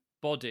new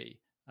body,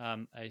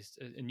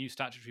 a new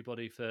statutory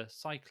body for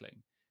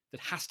cycling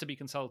that has to be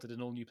consulted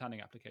in all new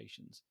planning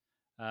applications.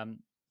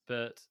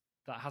 But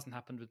that hasn't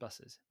happened with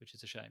buses, which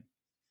is a shame.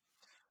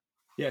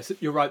 Yes,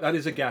 you're right. That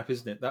is a gap,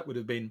 isn't it? That would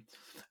have been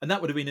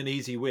an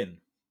easy win.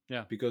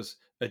 Yeah, because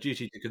a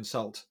duty to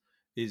consult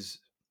is,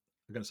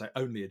 I'm going to say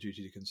only a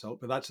duty to consult,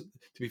 but that's,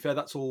 to be fair,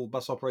 that's all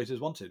bus operators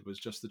wanted, was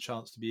just the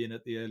chance to be in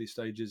at the early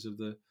stages of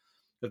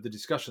the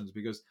discussions,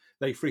 because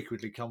they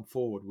frequently come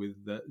forward with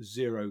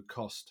zero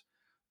cost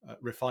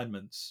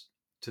refinements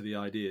to the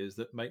ideas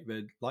that make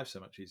their life so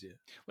much easier.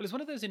 well, it's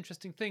one of those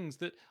interesting things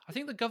that I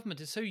think the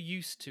government is so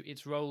used to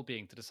its role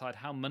being to decide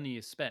how money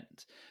is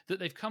spent that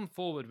they've come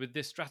forward with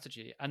this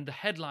strategy, and the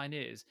headline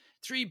is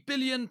 £3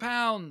 billion,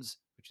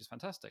 which is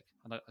fantastic.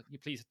 And you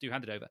please do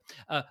hand it over.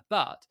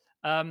 But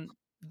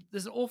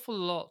there's an awful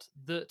lot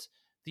that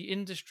the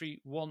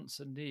industry wants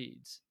and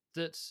needs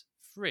that's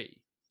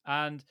free,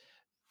 and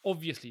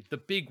obviously the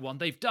big one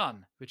they've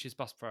done, which is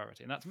bus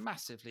priority, and that's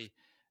massively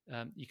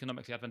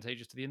economically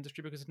advantageous to the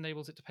industry because it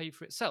enables it to pay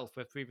for itself,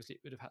 where previously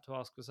it would have had to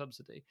ask for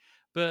subsidy.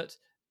 But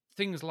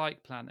things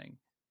like planning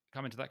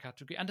come into that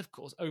category, and of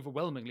course,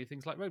 overwhelmingly,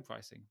 things like road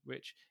pricing,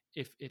 which,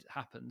 if it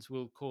happens,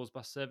 will cause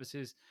bus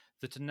services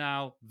that are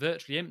now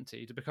virtually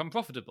empty to become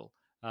profitable.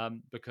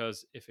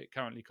 Because if it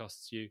currently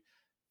costs you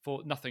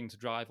for nothing to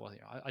drive, well,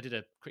 I did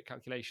a quick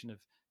calculation of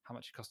how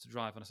much it costs to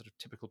drive on a sort of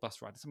typical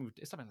bus ride. It's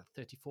something like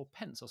 34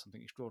 pence or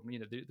something extraordinary. You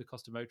know, the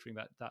cost of motoring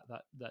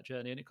that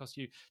journey, and it costs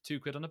you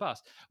 £2 on a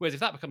bus. Whereas if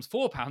that becomes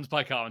 £4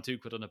 by car and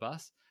 £2 on a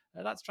bus,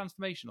 that's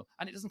transformational,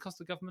 and it doesn't cost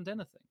the government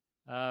anything.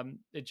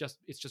 It's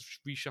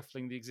just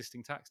reshuffling the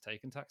existing tax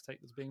take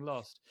that's being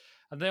lost,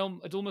 and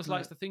it almost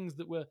like the things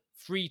that were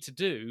free to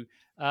do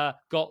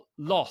got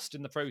lost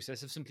in the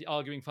process of simply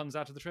arguing funds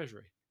out of the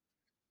treasury.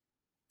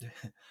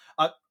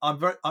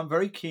 I'm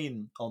very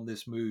keen on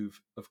this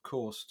move, of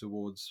course,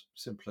 towards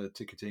simpler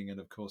ticketing and,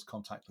 of course,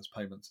 contactless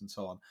payments and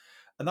so on.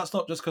 And that's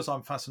not just because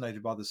I'm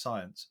fascinated by the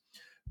science,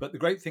 but the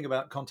great thing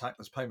about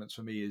contactless payments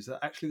for me is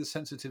that actually the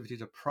sensitivity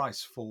to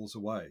price falls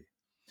away.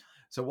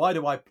 So why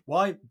do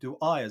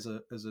I as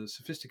a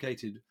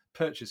sophisticated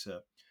purchaser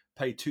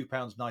pay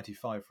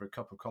 £2.95 for a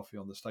cup of coffee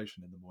on the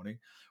station in the morning?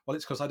 Well,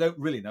 it's because I don't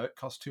really know it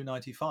costs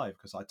 £2.95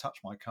 because I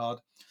touch my card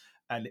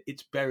and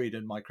it's buried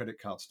in my credit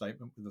card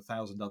statement with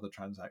 1,000 other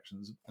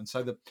transactions. And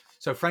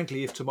so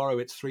frankly, if tomorrow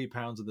it's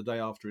 £3 and the day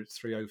after it's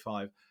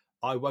 3.05,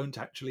 I won't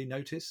actually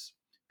notice,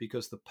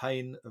 because the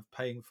pain of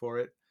paying for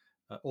it,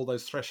 all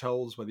those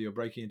thresholds, whether you're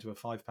breaking into a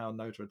 £5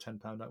 note or a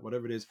 £10 note,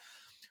 whatever it is,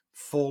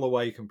 fall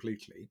away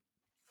completely.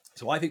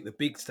 So I think the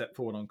big step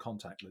forward on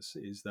contactless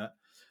is that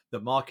the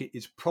market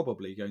is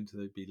probably going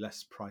to be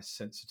less price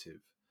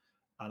sensitive.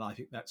 And I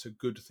think that's a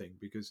good thing,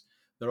 because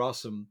there are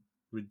some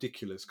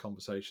ridiculous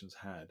conversations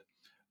had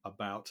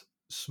about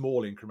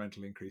small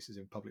incremental increases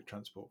in public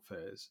transport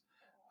fares,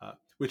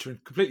 which are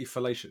completely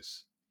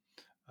fallacious.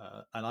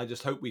 And I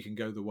just hope we can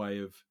go the way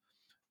of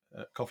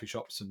coffee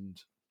shops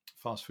and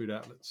fast food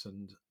outlets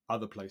and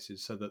other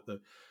places, so that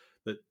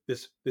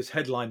this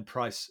headline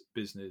price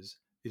business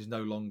is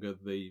no longer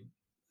the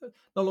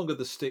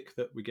stick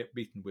that we get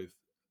beaten with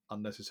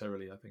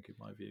unnecessarily, I think, in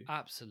my view.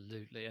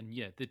 Absolutely. And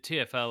yeah, the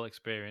TFL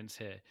experience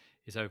here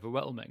is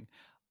overwhelming.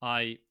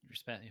 I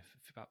spent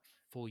for about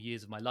 4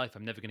 years of my life,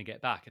 I'm never going to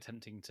get back,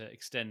 attempting to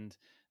extend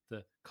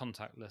the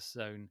contactless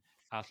zone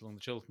out along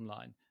the Chiltern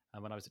line.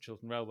 And when I was at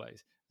Chiltern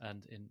Railways,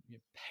 and in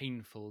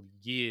painful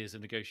years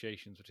of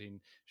negotiations between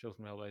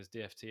Chiltern Railways,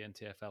 DFT, and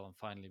TFL, and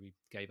finally we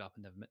gave up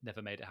and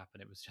never made it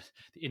happen. It was just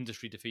the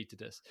industry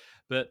defeated us.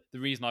 But the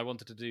reason I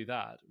wanted to do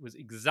that was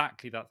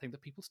exactly that thing,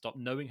 that people stop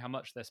knowing how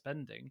much they're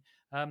spending,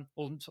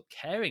 or stop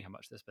caring how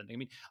much they're spending. I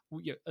mean,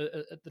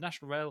 the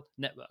National Rail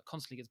Network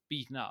constantly gets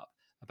beaten up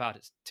about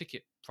its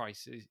ticket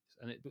prices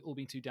and it all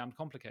being too damn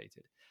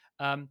complicated.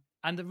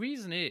 And the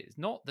reason is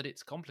not that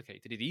it's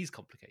complicated; it is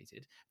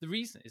complicated. The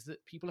reason is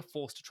that people are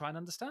forced to try and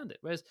understand it.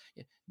 Whereas,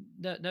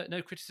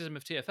 no criticism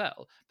of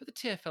TFL, but the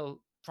TFL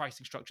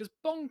pricing structure is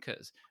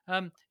bonkers.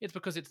 It's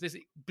because it's this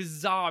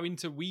bizarre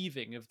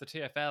interweaving of the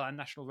TFL and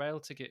National Rail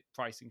ticket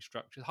pricing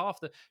structures. Half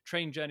the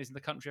train journeys in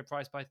the country are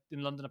priced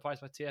in London are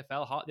priced by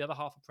TFL. The other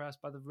half are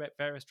priced by the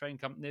various train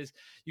companies.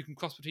 You can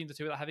cross between the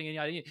two without having any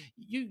idea.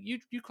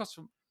 You cross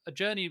from a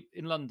journey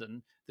in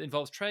London that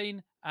involves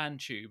train and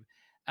tube,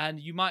 and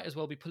you might as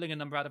well be pulling a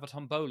number out of a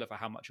tombola for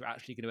how much you're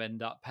actually going to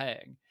end up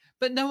paying.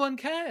 But no one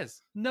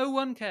cares. No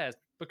one cares,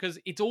 because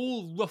it's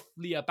all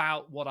roughly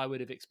about what I would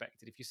have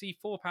expected. If you see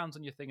 £4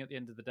 on your thing at the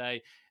end of the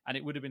day, and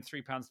it would have been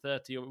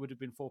 £3.30 or it would have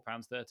been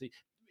 £4.30,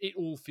 it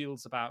all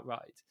feels about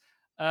right.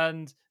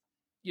 And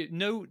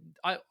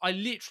I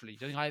literally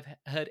don't think I've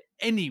heard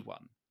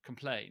anyone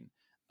complain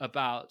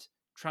about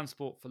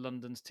Transport for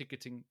London's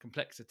ticketing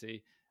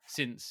complexity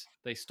since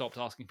they stopped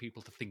asking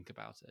people to think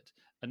about it.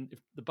 And if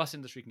the bus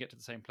industry can get to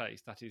the same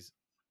place, that is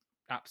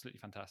absolutely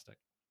fantastic.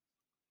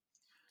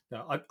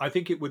 Yeah, I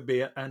think it would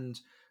be, and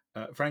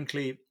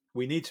frankly,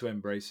 we need to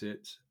embrace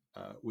it.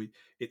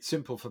 It's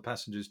simple for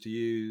passengers to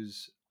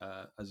use.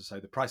 As I say,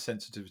 the price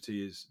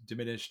sensitivity is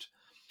diminished.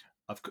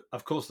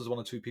 Of course, there's one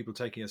or two people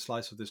taking a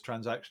slice of this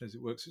transaction as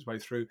it works its way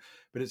through,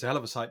 but it's a hell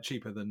of a sight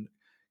cheaper than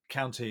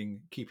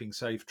counting, keeping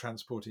safe,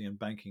 transporting, and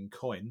banking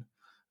coin,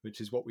 which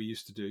is what we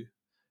used to do.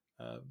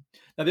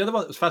 Now, the other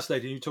one that was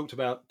fascinating, you talked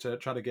about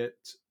trying to get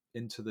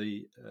into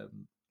the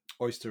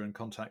Oyster and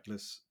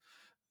contactless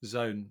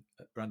zone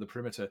around the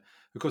perimeter.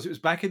 Of course, it was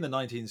back in the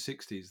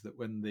 1960s that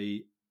when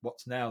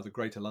what's now the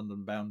Greater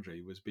London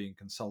boundary was being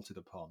consulted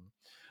upon.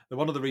 And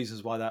one of the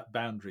reasons why that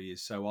boundary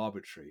is so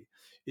arbitrary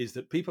is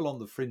that people on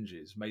the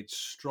fringes made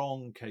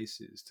strong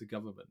cases to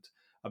government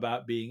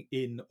about being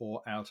in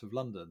or out of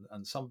London.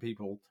 And some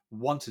people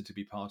wanted to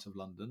be part of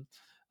London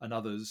and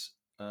others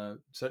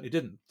certainly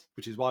didn't,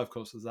 which is why, of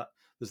course,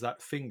 there's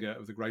that finger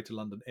of the Greater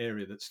London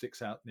area that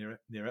sticks out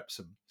near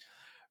Epsom,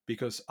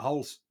 because a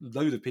whole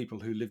load of people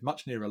who live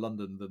much nearer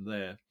London than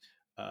there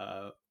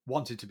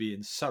wanted to be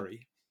in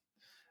Surrey,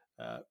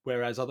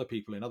 whereas other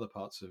people in other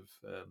parts of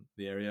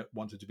the area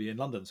wanted to be in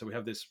London. So we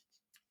have this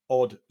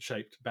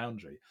odd-shaped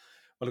boundary.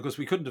 Well, of course,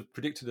 we couldn't have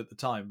predicted at the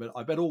time, but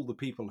I bet all the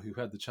people who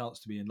had the chance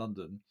to be in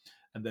London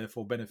and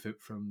therefore benefit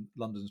from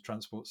London's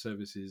transport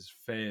services,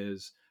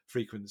 fares,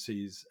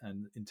 frequencies,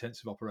 and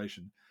intensive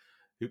operation,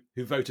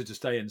 who voted to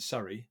stay in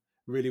Surrey,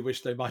 really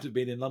wish they might have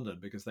been in London,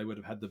 because they would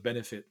have had the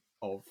benefit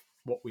of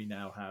what we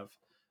now have,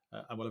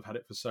 and will have had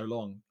it for so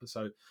long.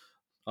 So,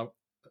 of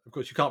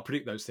course, you can't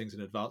predict those things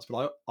in advance,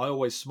 but I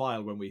always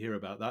smile when we hear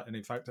about that. And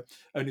in fact,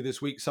 only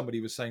this week,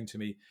 somebody was saying to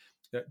me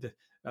that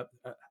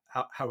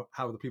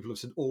how the people of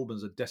St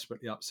Albans are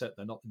desperately upset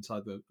they're not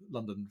inside the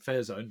London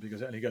fare zone,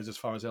 because it only goes as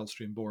far as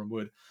Elstree and Boreham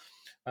Wood.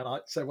 And I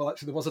say, well,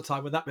 actually, there was a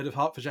time when that bit of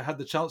Hertfordshire had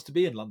the chance to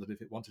be in London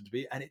if it wanted to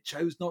be, and it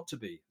chose not to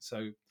be.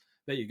 So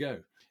there you go.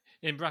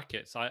 In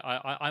brackets,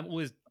 I'm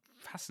always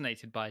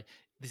fascinated by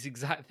this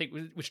exact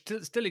thing, which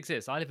still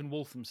exists. I live in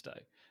Walthamstow,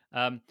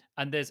 and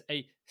there's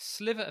a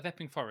sliver of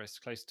Epping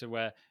Forest close to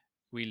where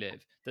we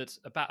live that's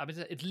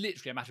it's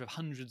literally a matter of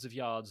hundreds of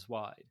yards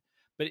wide,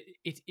 but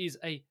it is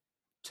a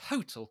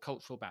total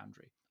cultural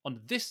boundary.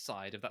 On this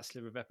side of that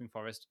sliver of Epping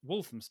Forest,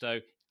 Walthamstow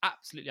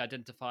absolutely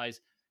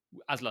identifies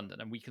as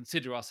London, and we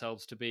consider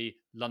ourselves to be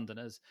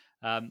Londoners,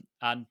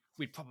 and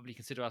we'd probably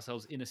consider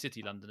ourselves inner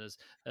city Londoners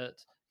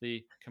at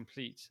the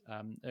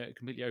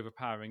completely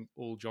overpowering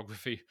all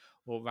geography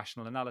or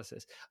rational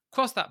analysis.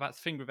 Cross that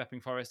finger of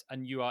Epping Forest,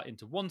 and you are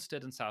into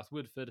Wanstead and South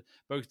Woodford,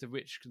 both of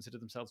which consider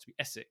themselves to be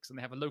Essex, and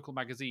they have a local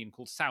magazine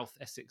called South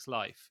Essex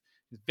Life.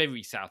 It's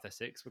very South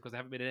Essex because they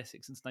haven't been in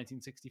Essex since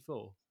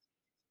 1964.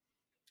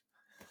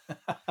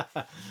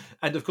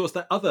 And of course,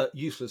 that other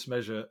useless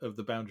measure of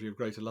the boundary of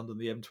Greater London,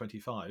 the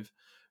M25,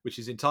 which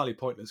is entirely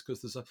pointless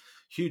because there's a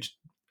huge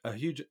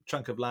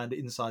chunk of land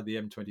inside the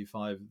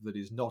M25 that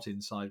is not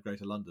inside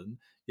Greater London,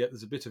 yet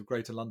there's a bit of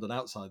Greater London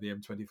outside the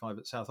M25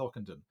 at South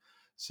Ockenden.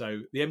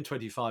 So the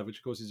M25, which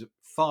of course is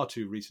far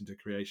too recent a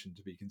creation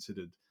to be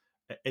considered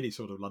any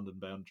sort of London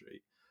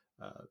boundary,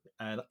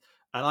 and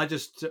I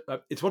just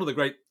it's one of the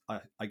great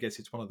I guess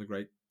it's one of the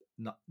great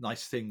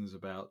nice things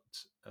about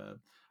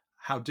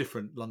how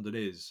different London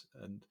is,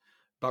 and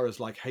boroughs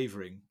like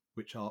Havering,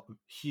 which are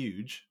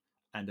huge,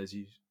 and as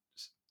you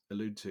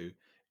allude to,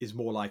 is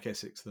more like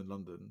Essex than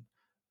London,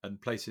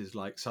 and places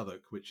like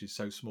Southwark, which is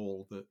so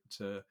small that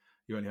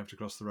you only have to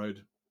cross the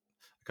road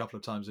a couple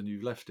of times and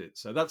you've left it.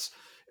 So that's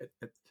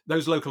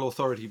those local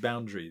authority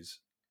boundaries,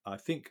 I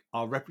think,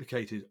 are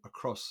replicated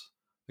across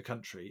the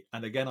country.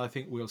 And again, I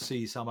think we'll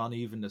see some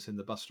unevenness in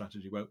the bus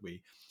strategy, won't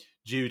we,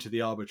 due to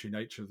the arbitrary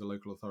nature of the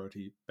local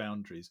authority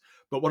boundaries.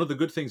 But one of the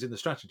good things in the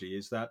strategy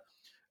is that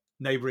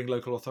neighbouring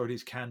local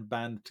authorities can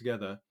band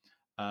together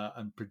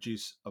and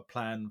produce a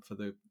plan for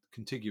the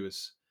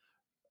contiguous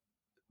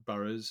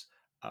boroughs,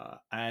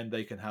 and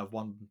they can have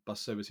one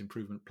bus service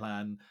improvement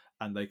plan,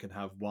 and they can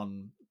have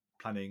one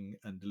planning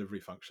and delivery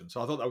function.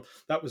 So I thought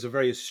that was a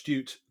very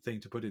astute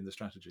thing to put in the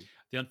strategy.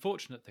 The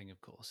unfortunate thing,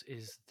 of course,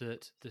 is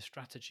that the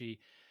strategy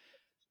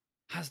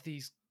has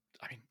these,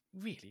 I mean,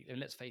 really, and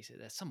let's face it,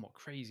 there's somewhat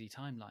crazy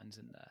timelines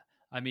in there.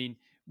 I mean,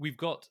 we've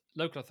got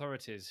local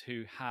authorities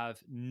who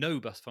have no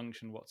bus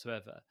function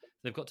whatsoever.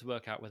 They've got to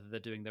work out whether they're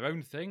doing their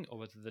own thing or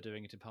whether they're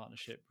doing it in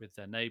partnership with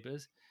their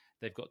neighbours.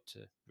 They've got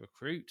to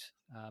recruit.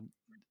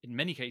 In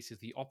many cases,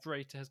 the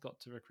operator has got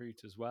to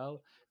recruit as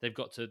well. They've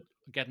got to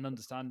get an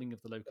understanding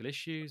of the local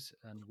issues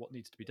and what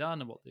needs to be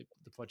done and what the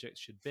projects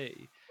should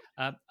be.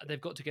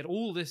 They've got to get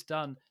all this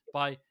done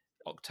by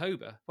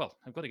October. Well,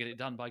 I've got to get it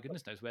done by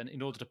goodness knows when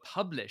in order to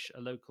publish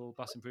a local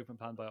bus improvement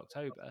plan by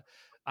October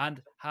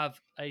and have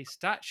a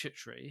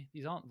statutory,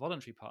 these aren't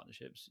voluntary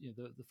partnerships,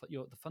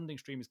 the funding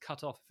stream is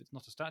cut off if it's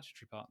not a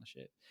statutory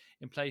partnership,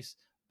 in place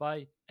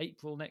by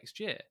April next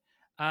year.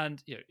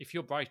 And if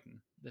you're Brighton,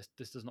 this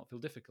does not feel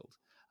difficult.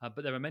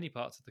 But there are many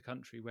parts of the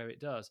country where it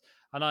does.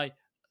 And I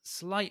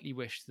slightly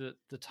wish that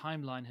the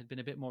timeline had been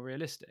a bit more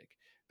realistic,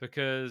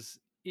 because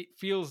it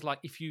feels like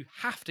if you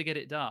have to get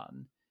it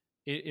done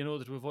in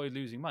order to avoid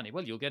losing money,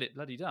 well, you'll get it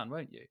bloody done,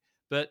 won't you?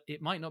 But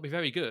it might not be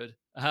very good.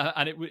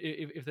 And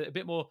if a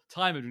bit more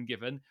time had been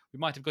given, we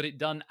might have got it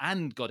done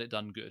and got it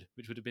done good,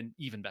 which would have been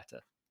even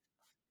better.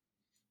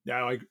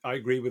 Yeah, I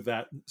agree with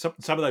that. Some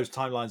of those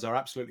timelines are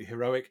absolutely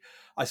heroic.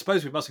 I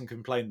suppose we mustn't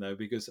complain though,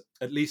 because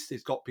at least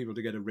it's got people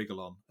to get a wriggle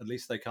on. At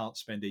least they can't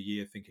spend a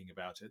year thinking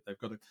about it.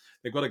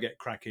 They've got to get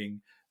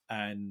cracking,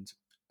 and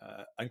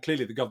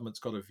clearly the government's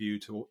got a view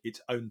to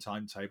its own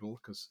timetable,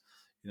 because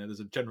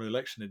there's a general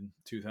election in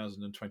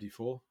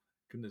 2024.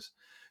 Goodness,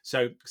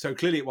 so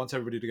clearly it wants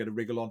everybody to get a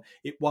wriggle on.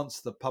 It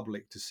wants the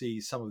public to see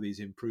some of these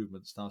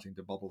improvements starting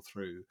to bubble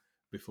through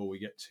before we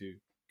get to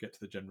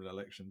the general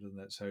election, doesn't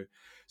it?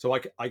 So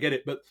I get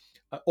it, but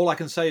all I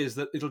can say is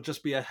that it'll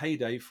just be a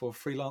heyday for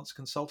freelance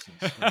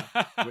consultants,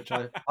 which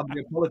I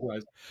humbly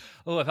apologise.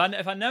 Oh,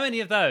 if I know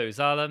any of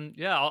those,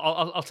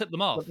 I'll tip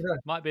them off. Yeah.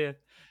 Might be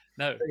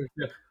no.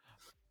 Yeah.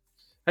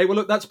 Hey, well,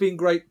 look, that's been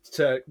great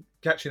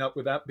catching up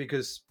with that,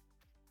 because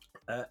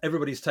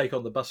everybody's take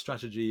on the bus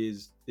strategy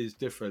is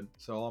different.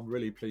 So I'm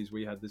really pleased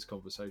we had this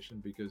conversation,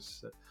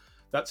 because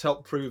that's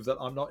helped prove that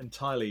I'm not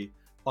entirely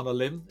on a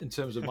limb in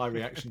terms of my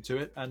reaction to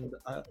it, and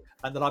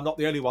that I'm not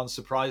the only one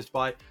surprised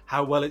by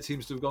how well it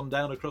seems to have gone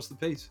down across the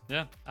piece.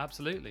 Yeah,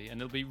 absolutely, and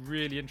it'll be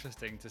really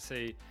interesting to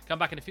see. Come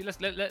back in a few. Let's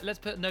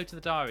put a note in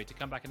the diary to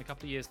come back in a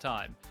couple of years'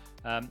 time,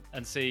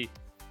 and see,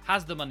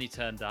 has the money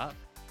turned up,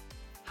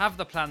 have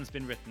the plans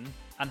been written,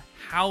 and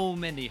how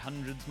many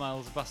hundreds of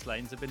miles of bus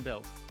lanes have been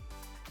built.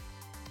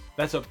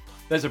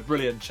 There's a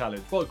brilliant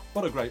challenge. What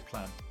a great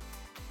plan.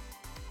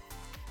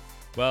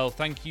 Well,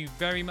 thank you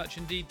very much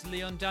indeed to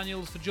Leon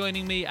Daniels for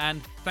joining me, and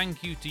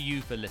thank you to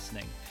you for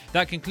listening.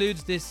 That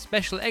concludes this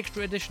special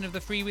extra edition of the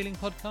Freewheeling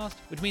Podcast,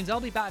 which means I'll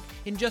be back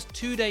in just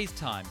 2 days'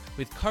 time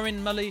with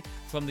Corinne Mully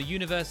from the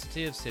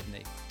University of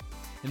Sydney.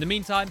 In the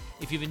meantime,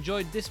 if you've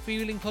enjoyed this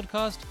Freewheeling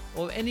Podcast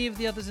or any of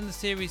the others in the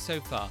series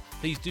so far,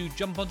 please do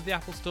jump onto the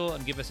Apple Store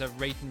and give us a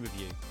rate and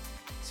review.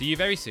 See you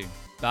very soon.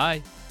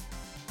 Bye.